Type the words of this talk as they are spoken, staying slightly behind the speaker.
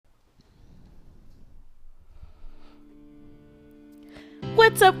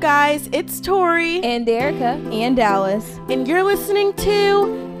What's up, guys? It's Tori and Erica and Dallas, and you're listening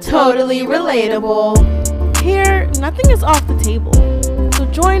to Totally Relatable. Here, nothing is off the table. So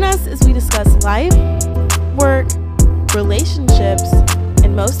join us as we discuss life, work, relationships,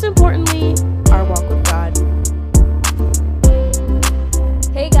 and most importantly, our walk with God.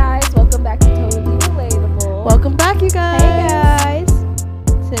 Hey guys, welcome back to Totally Relatable. Welcome back, you guys. Hey guys.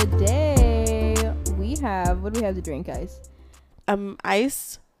 Today we have, what do we have to drink, guys?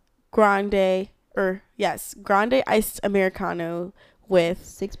 Iced grande iced Americano with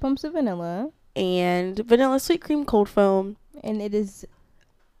 6 pumps of vanilla and vanilla sweet cream cold foam. And it is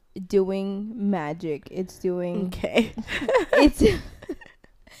doing magic. It's doing Okay. it's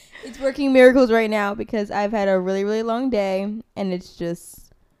working miracles right now because I've had a really, really long day and it's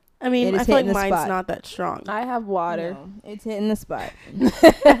just, I mean, I feel like mine's spot. not that strong. I have water. No, it's hitting the spot.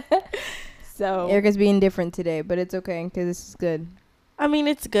 So Erica's being different today, but it's okay because this is good. I mean,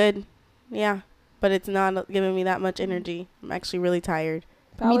 it's good. Yeah. But it's not giving me that much energy. I'm actually really tired.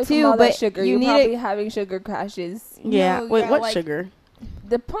 probably Me too, from all but that sugar. you You're need probably having sugar crashes. Yeah. No, Wait, yeah, what like- sugar?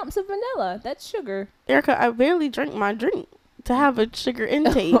 The pumps of vanilla, that's sugar. Erica, I barely drank my drink to have a sugar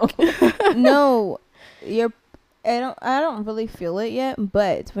intake. No, I don't really feel it yet,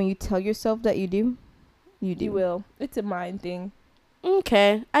 but when you tell yourself that you do, you do. You will. It's a mind thing.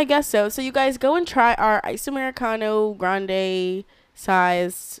 Okay, I guess so. So you guys go and try our iced Americano grande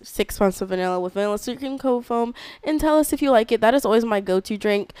size 6 pumps of vanilla with vanilla sweet cream cold foam and tell us if you like it. That is always my go-to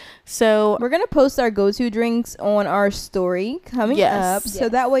drink. So We're gonna post our go-to drinks on our story coming Yes. up, so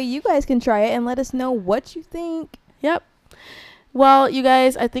Yes. that way you guys can try it and let us know what you think. yep. Well, you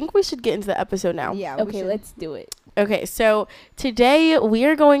guys, I think we should get into the episode now. Yeah. we Okay, should. let's do it. Okay, so today we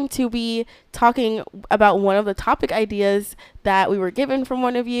are going to be talking about one of the topic ideas that we were given from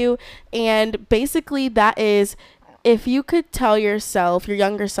one of you. And basically that is, if you could tell yourself, your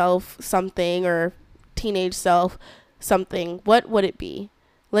younger self, something, or teenage self something, what would it be?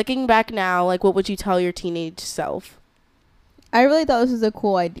 Looking back now, like, what would you tell your teenage self? I really thought this was a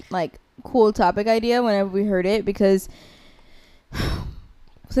cool idea, cool topic idea whenever we heard it, because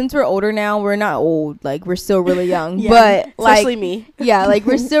since we're older now, we're not old, like we're still really young, Yeah, but especially like me. yeah, like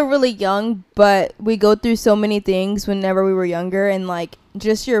we're still really young, but we go through so many things whenever we were younger, and like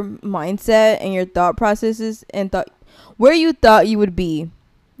just your mindset and your thought processes and where you thought you would be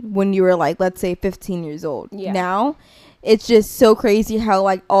when you were like, let's say 15 years old. Yeah. Now it's just so crazy how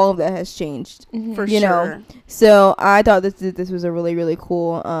like all of that has changed. For You sure. know. So I thought this was a really, really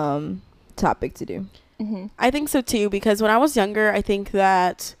cool topic to do. I think so too, because when I was younger, I think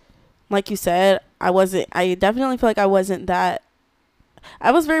that, like you said, I definitely feel like I was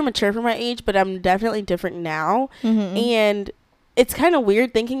very mature for my age, but I'm definitely different now. Mm-hmm. And it's kind of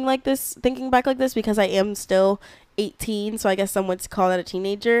weird thinking back like this, because I am still 18, so I guess some would call that a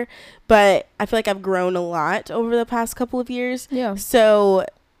teenager, but I feel like I've grown a lot over the past couple of years. Yeah. So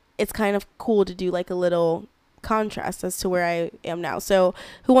it's kind of cool to do like a little contrast as to where I am now. So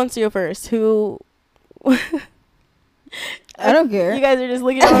who wants to go first? I don't care. You guys are just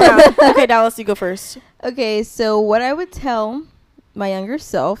looking all around. Okay, Dallas, you go first. Okay, so what I would tell my younger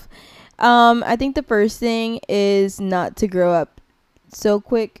self, I think the first thing is not to grow up so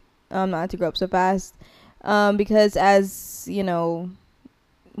quick, not to grow up so fast, because as you know,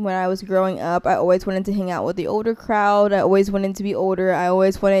 when I was growing up, I always wanted to hang out with the older crowd. I always wanted to be older. I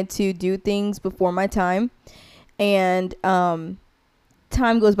always wanted to do things before my time, and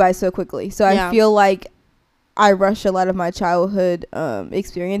time goes by so quickly. So Yeah. I feel like I rush a lot of my childhood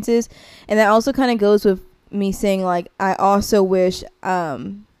experiences, and that also kind of goes with me saying like I also wish I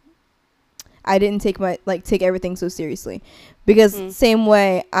didn't take everything so seriously, because same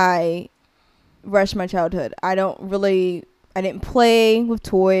way I rushed my childhood. I didn't play with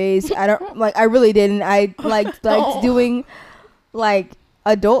toys. I really didn't. I liked doing like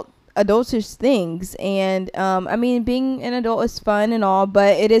adultish things, and I mean, being an adult is fun and all,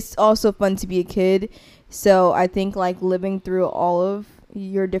 but it is also fun to be a kid. So I think like living through all of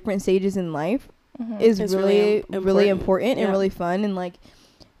your different stages in life is It's really really important Yeah. and really fun, and like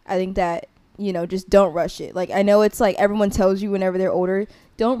I think that, you know, just don't rush it. Like I know it's like everyone tells you whenever they're older,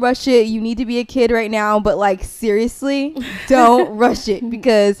 don't rush it, you need to be a kid right now, but like seriously, don't rush it,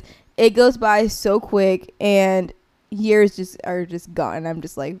 because it goes by so quick and years are just gone. I'm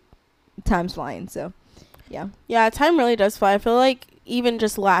just like, time's flying. So yeah, time really does fly. I feel like even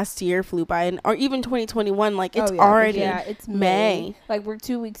just last year flew by, or even 2021, like it's Oh, yeah, for already sure. Yeah, it's May. May. Like we're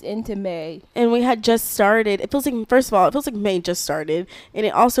 2 weeks into May. and we had just started. It feels like, first of all, it feels like May just started, and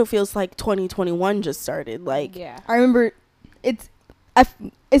it also feels like 2021 just started. Like Yeah. I remember it's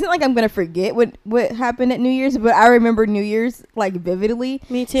It's not like I'm gonna forget what happened at New Year's, but I remember New Year's like vividly.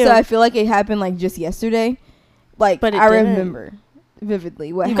 Me too. So I feel like it happened like just yesterday. Like, but I didn't. remember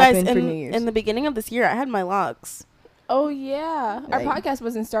vividly what you happened guys, for New Year's. in the beginning of this year, I had my logs. Oh yeah, our Like- podcast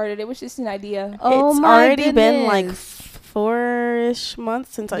wasn't started. It was just an idea. Oh It's my already been like goodness. 4-ish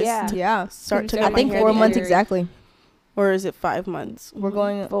months since Yeah. Yeah, start to Pretty I cut my think hair 4 again. months exactly. Or is it 5 months? We're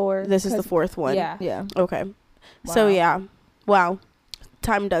going. For This is the 4th one. Yeah. Yeah. Okay. So Wow. yeah. Wow.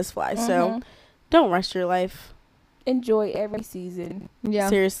 Time does fly. So Mhm. don't rush your life. Enjoy every season. Yeah.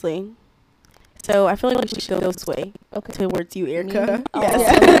 Seriously. So I feel like we should go this way Okay. towards you, Erica. Me? Oh,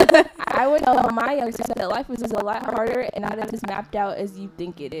 Yes. yeah. I would tell my younger self that life was a lot harder and not as mapped out as you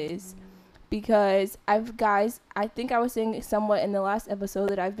think it is. Because I think I was saying somewhat in the last episode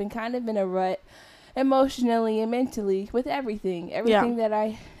that I've been kind of in a rut emotionally and mentally with everything. Everything that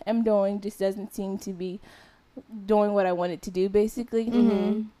I am doing just doesn't seem to be doing what I want it to do, basically.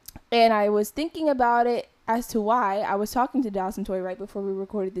 Mhm. And I was thinking about it as to why. I was talking to Dawson Toy right before we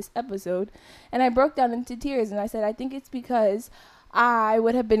recorded this episode, and I broke down into tears, and I said, I think it's because I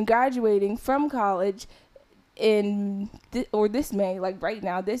would have been graduating from college in this May, like right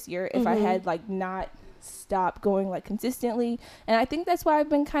now, this year, if I Mhm. had like not stopped going like consistently. And I think that's why I've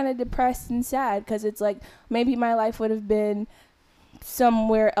been kind of depressed and sad, because it's like maybe my life would have been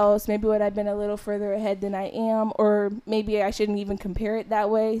somewhere else. Maybe would I've been a little further ahead than I am, or maybe I shouldn't even compare it that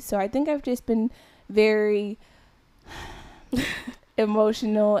way. So I think I've just been very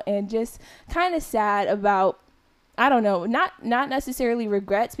emotional and just kind of sad about, I don't know, not necessarily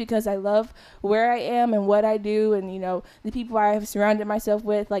regrets, because I love where I am and what I do, and you know, the people I have surrounded myself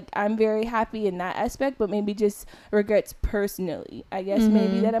with. Like, I'm very happy in that aspect, but maybe just regrets personally, I guess.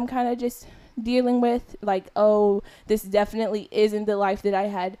 Maybe Mhm. that I'm kind of just dealing with, like, oh, this definitely isn't the life that I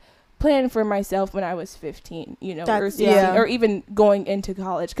had planned for myself when I was 15, you know, or That's- 16, yeah. or even going into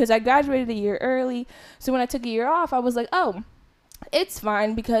college, because I graduated a year early. So when I took a year off, I was like, oh, it's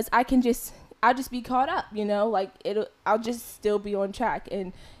fine, because I'll just be caught up, you know, like I'll just still be on track.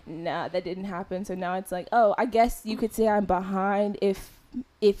 And nah, that didn't happen. So now it's like, oh, I guess you could say I'm behind if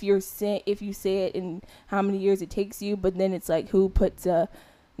you say it in how many years it takes you, but then it's like, who puts a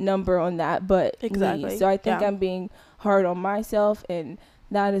number on that but Exactly. me? So I think Yeah. I'm being hard on myself, and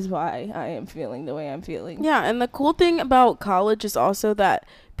that is why I am feeling the way I'm feeling. Yeah, and the cool thing about college is also that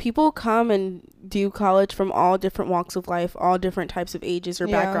people come and do college from all different walks of life, all different types of ages or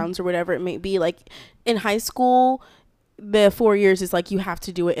Yeah. backgrounds or whatever it may be. Like in high school, the 4 years is like you have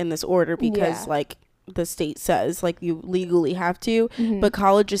to do it in this order because Yeah. like the state says like you legally have to. Mhm. But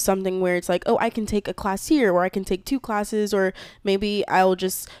college is something where it's like, oh, I can take a class here, or I can take 2 classes, or maybe I'll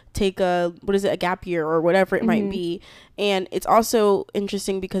just take a gap year or whatever it might Mhm. be. And it's also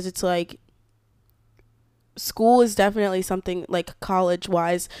interesting because it's like school is definitely something, like college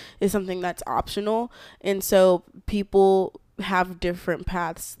wise is something that's optional, and so people have different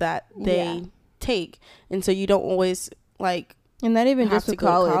paths that they Yeah. take, and so you don't always like And not even have just to with go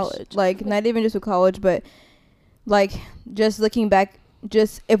to college. college. Like, not even just with college, but like just looking back,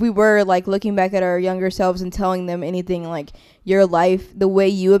 just if we were like looking back at our younger selves and telling them anything, like your life, the way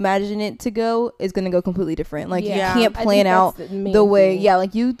you imagine it to go is going to go completely different. Like Yeah. you can't I plan think out that's main the way, thing. yeah,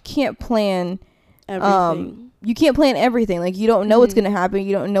 like you can't plan everything. you can't plan everything. Like you don't know what's Mhm. going to happen.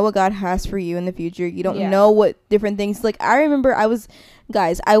 You don't know what God has for you in the future. You don't Yeah. know what different things. Like I remember I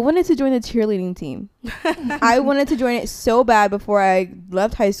wanted to join the cheerleading team. I wanted to join it so bad before I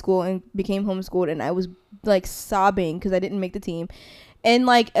left high school and became homeschooled, and I was like sobbing because I didn't make the team. And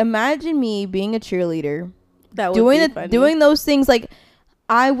like imagine me being a cheerleader, That would be funny. doing those things. Like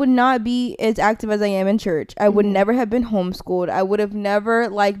I would not be as active as I am in church. I would Mhm. never have been homeschooled. I would have never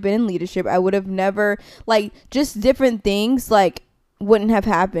like been in leadership. I would have never like just different things like wouldn't have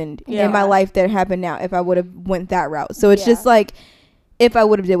happened Yeah. in my life that happened now if I would have went that route. So it's Yeah. just like if I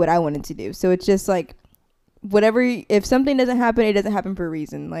would have did what I wanted to do. So it's just like whatever, if something doesn't happen, it doesn't happen for a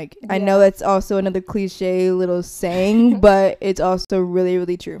reason. Like I know Yeah. that's also another cliche little saying, but it's also really,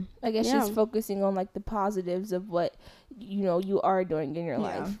 really true. I guess Yeah. just focusing on like the positives of what you are doing in your Yeah.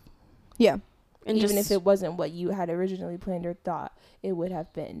 life, Yeah. and even just, if it wasn't what you had originally planned or thought it would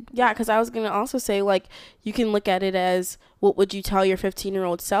have been. yeah, because I was going to also say, like, you can look at it as what would you tell your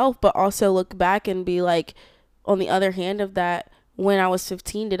 15-year-old self, but also look back and be like, on the other hand of that, when I was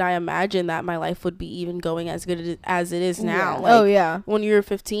 15, did I imagine that my life would be even going as good as it is now? Yeah. Like, Oh yeah. when you were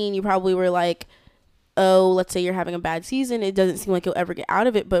 15, you probably were like, oh, let's say you're having a bad season. It doesn't seem like you'll ever get out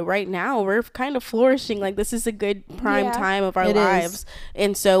of it. But right now, we're kind of flourishing. Like, this is a good prime Yeah. time of our It is. lives.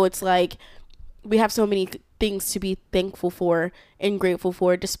 And so it's like, we have so many things to be thankful for and grateful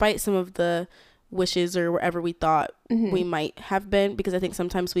for, despite some of the wishes or wherever we thought we might have been, because I think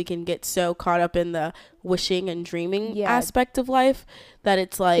sometimes we can get so caught up in the wishing and dreaming aspect of life that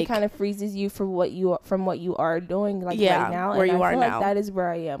it's like it kind of freezes you from what you are doing like right now. Where and you I are feel now. Like that is where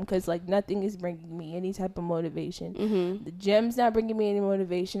I am, because like nothing is bringing me any type of motivation. The gym's not bringing me any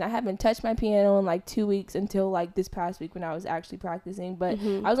motivation. I haven't touched my piano in like 2 weeks until like this past week when I was actually practicing, but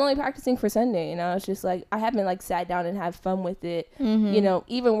I was only practicing for Sunday, and I was just like, I haven't like sat down and had fun with it. You know,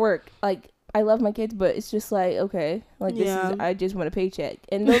 even work, like I love my kids, but it's just like, okay, like this is, I just want a paycheck,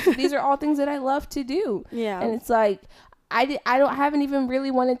 and these are all things that I love to do. And it's like I haven't even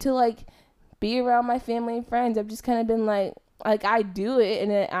really wanted to like be around my family and friends. I've just kind of been like I do it,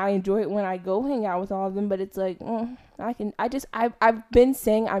 and I enjoy it when I go hang out with all of them, but it's like I've been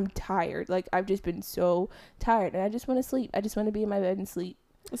saying I'm tired. Like I've just been so tired, and I just want to sleep. I just want to be in my bed and sleep.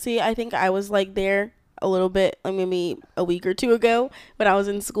 See, I think I was like there a little bit, like maybe a week or two ago when I was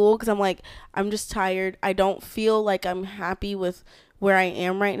in school, because I'm like, I'm just tired. I don't feel like I'm happy with where I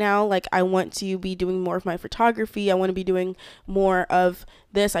am right now. Like I want to be doing more of my photography. I want to be doing more of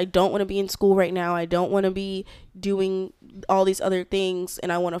this. I don't want to be in school right now. I don't want to be doing all these other things,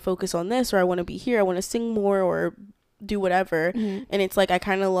 and I want to focus on this, or I want to be here. I want to sing more or do whatever. And it's like I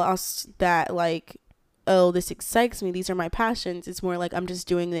kind of lost that like, oh, this excites me. These are my passions. It's more like I'm just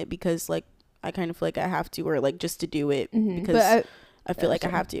doing it because like I kind of feel like I have to, or like just to do it because I feel like I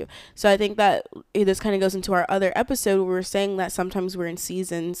have to. So I think that this kind of goes into our other episode where we're saying that sometimes we're in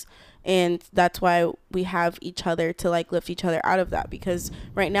seasons, and that's why we have each other to like lift each other out of that, because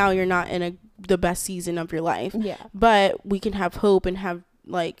right now you're not in the best season of your life. But we can have hope and have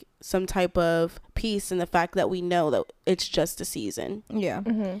like some type of peace in the fact that we know that it's just a season.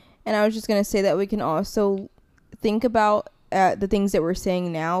 And I was just gonna say that we can also think about the things that we're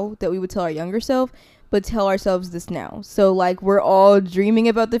saying now that we would tell our younger self, but tell ourselves this now. So like we're all dreaming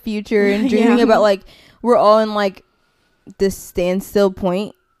about the future and dreaming about like we're all in like this standstill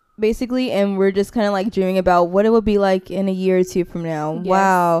point basically, and we're just kind of like dreaming about what it would be like in a year or two from now.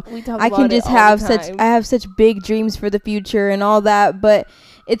 Wow, I can just have such big dreams for the future and all that, but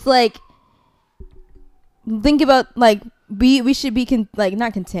it's like, think about like we should be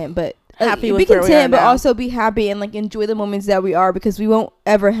not content, but happy with be where we are content, but now. also be happy and like enjoy the moments that we are, because we won't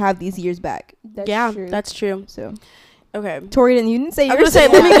ever have these years back. That's true. So okay, Tori, you didn't say. I was gonna say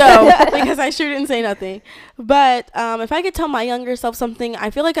let me go because I sure didn't say nothing. But if I could tell my younger self something, I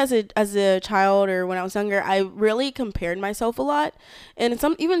feel like as a child or when I was younger, I really compared myself a lot, and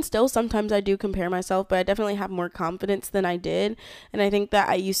even still sometimes I do compare myself, but I definitely have more confidence than I did. And I think that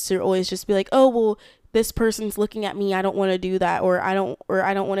I used to always just be like, oh well, this person's looking at me, I don't want to do that, or I don't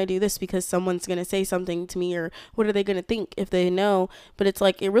want to do this because someone's going to say something to me, or what are they going to think if they know? But it's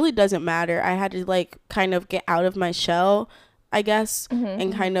like, it really doesn't matter. I had to like kind of get out of my shell, I guess,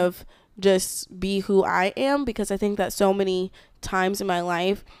 and kind of just be who I am, because I think that so many times in my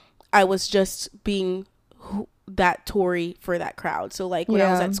life, I was just being that Tori for that crowd. So like when I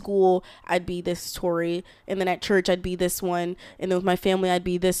was at school, I'd be this Tori, and then at church I'd be this one, and then with my family I'd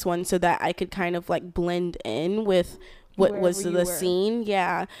be this one, so that I could kind of like blend in with what was the scene.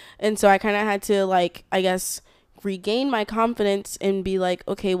 And so I kind of had to like, I guess, regain my confidence and be like,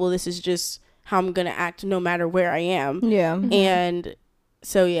 okay, well, this is just how I'm gonna act no matter where I am. And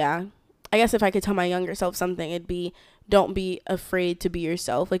so I guess if I could tell my younger self something, it'd be, don't be afraid to be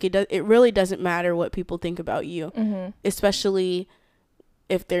yourself. Like it really doesn't matter what people think about you, especially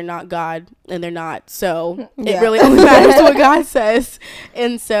if they're not God, and they're not. So it really only matters what God says.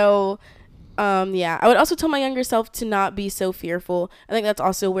 And so I would also tell my younger self to not be so fearful. I think that's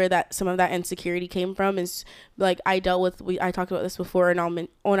also where some of that insecurity came from, is like I talked about this before on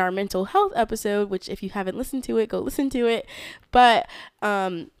our mental health episode, which if you haven't listened to it, go listen to it. But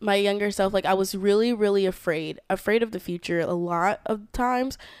my younger self, like I was really, really afraid of the future a lot of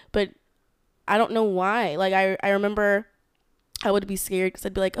times, but I don't know why. Like I remember I would be scared because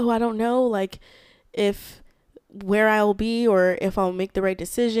I'd be like, oh, I don't know, like where I'll be, or if I'll make the right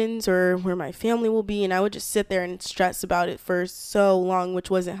decisions, or where my family will be. And I would just sit there and stress about it for so long, which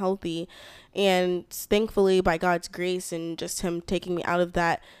wasn't healthy. And thankfully, by God's grace and just him taking me out of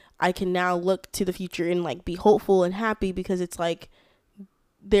that, I can now look to the future and like be hopeful and happy, because it's like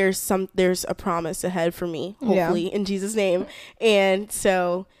there's a promise ahead for me, hopefully, in Jesus' name. And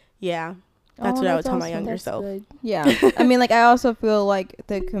so that's what I would tell my younger self. I mean, like I also feel like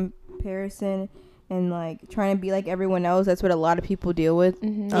the comparison and like trying to be like everyone else, that's what a lot of people deal with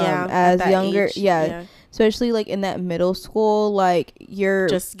as younger age, especially like in that middle school, like you're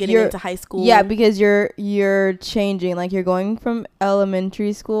just getting into high school, because you're changing, like you're going from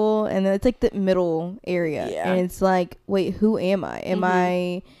elementary school, and then it's like the middle area, and it's like, wait, who am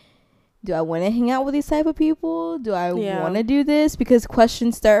I? do I want to hang out with these type of people? Do I Yeah. want to do this? Because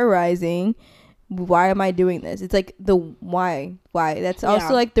questions start arising. Why am I doing this? It's like the why. That's also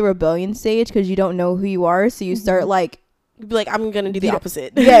Yeah. like the rebellion stage, because you don't know who you are, so you start like, Be like, I'm gonna do the You-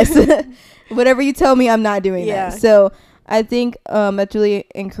 opposite. yes, whatever you tell me, I'm not doing Yeah. that. So I think that's really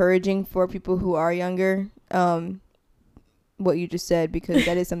encouraging for people who are younger. What you just said, because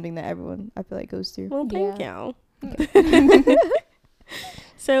that is something that everyone, I feel like, goes through. Well, thank you.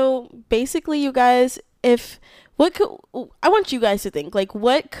 So basically, you guys, I want you guys to think, like,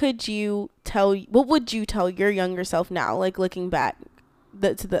 what would you tell your younger self now, like, looking back?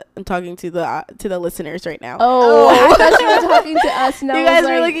 I'm talking to the listeners right now. Oh, I thought you were talking to us. And I You was guys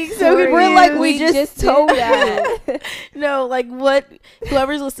were like, looking so good. We're like, we we just told did that. No, like,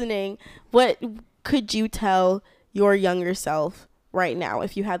 whoever's listening, what could you tell your younger self right now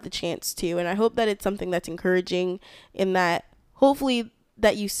if you had the chance to? And I hope that it's something that's encouraging, in that hopefully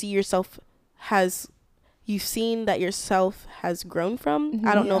that you see yourself you've seen that yourself has grown from.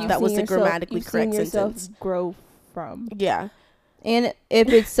 I don't know if You've that was seen the yourself- grammatically you've correct seen yourself sentence. grow from. Yeah. And if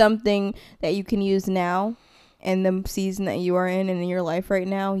it's something that you can use now in the season that you are in and in your life right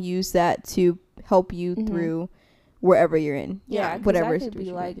now, use that to help you through wherever you're in. Yeah, 'cause whatever I could situation be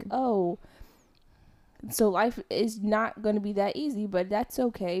you're like, in. oh, so life is not going to be that easy, but that's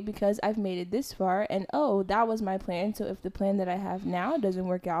okay because I've made it this far, and oh, that was my plan. So if the plan that I have now doesn't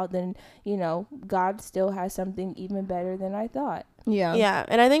work out, then God still has something even better than I thought. Yeah. Yeah,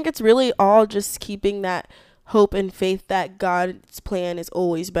 and I think it's really all just keeping that hope and faith that God's plan is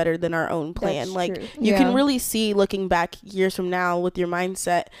always better than our own plan. That's Like true. you Yeah. can really see, looking back years from now with your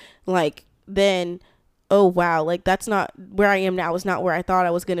mindset, like, then, oh wow, like that's not where I am now, is not where I thought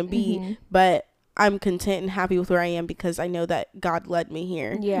I was going to be, but I'm content and happy with where I am because I know that God led me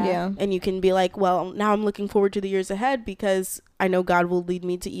here. Yeah. And you can be like, well, now I'm looking forward to the years ahead because I know God will lead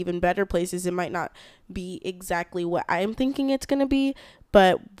me to even better places. It might not be exactly what I am thinking it's going to be,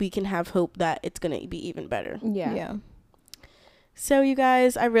 but we can have hope that it's going to be even better. Yeah. Yeah. So you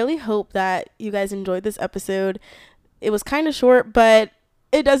guys, I really hope that you guys enjoyed this episode. It was kind of short, but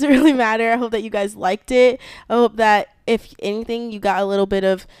it doesn't really matter. I hope that you guys liked it. I hope that if anything, you got a little bit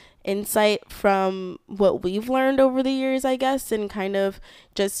of insight from what we've learned over the years, I guess, and kind of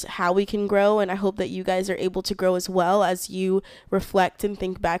just how we can grow. And I hope that you guys are able to grow as well as you reflect and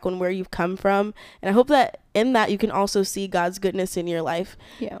think back on where you've come from. And I hope that in that you can also see God's goodness in your life.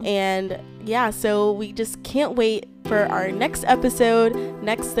 Yeah. And yeah, so we just can't wait for our next episode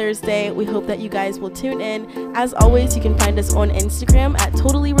next Thursday. We hope that you guys will tune in. As always, you can find us on Instagram at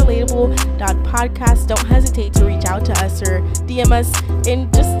totallyrelatable.podcast. Don't hesitate to reach out to us or DM us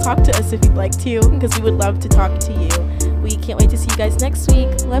and just talk to us if you'd like to, because we would love to talk to you. We can't wait to see you guys next week.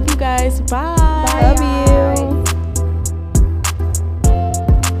 Love you guys. Bye. Love you.